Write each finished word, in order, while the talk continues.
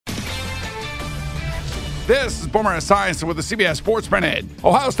This is Boomer Esiason with the CBS Sports Minute.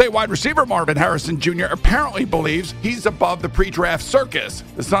 Ohio State wide receiver Marvin Harrison Jr. apparently believes he's above the pre-draft circus.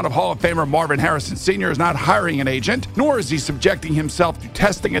 The son of Hall of Famer Marvin Harrison Sr. is not hiring an agent, nor is he subjecting himself to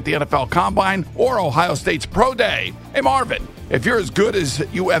testing at the NFL Combine or Ohio State's Pro Day. Hey Marvin, if you're as good as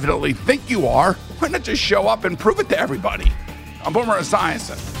you evidently think you are, why not just show up and prove it to everybody? I'm Boomer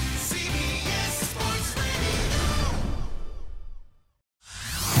Esiason.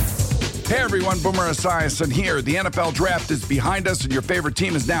 Hey everyone, Boomer Esiason here. The NFL draft is behind us and your favorite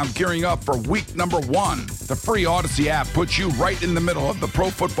team is now gearing up for week number 1. The free Odyssey app puts you right in the middle of the pro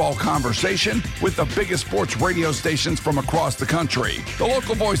football conversation with the biggest sports radio stations from across the country. The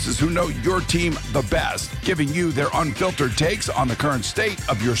local voices who know your team the best, giving you their unfiltered takes on the current state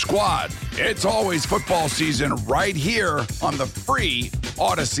of your squad. It's always football season right here on the free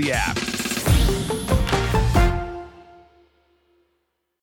Odyssey app.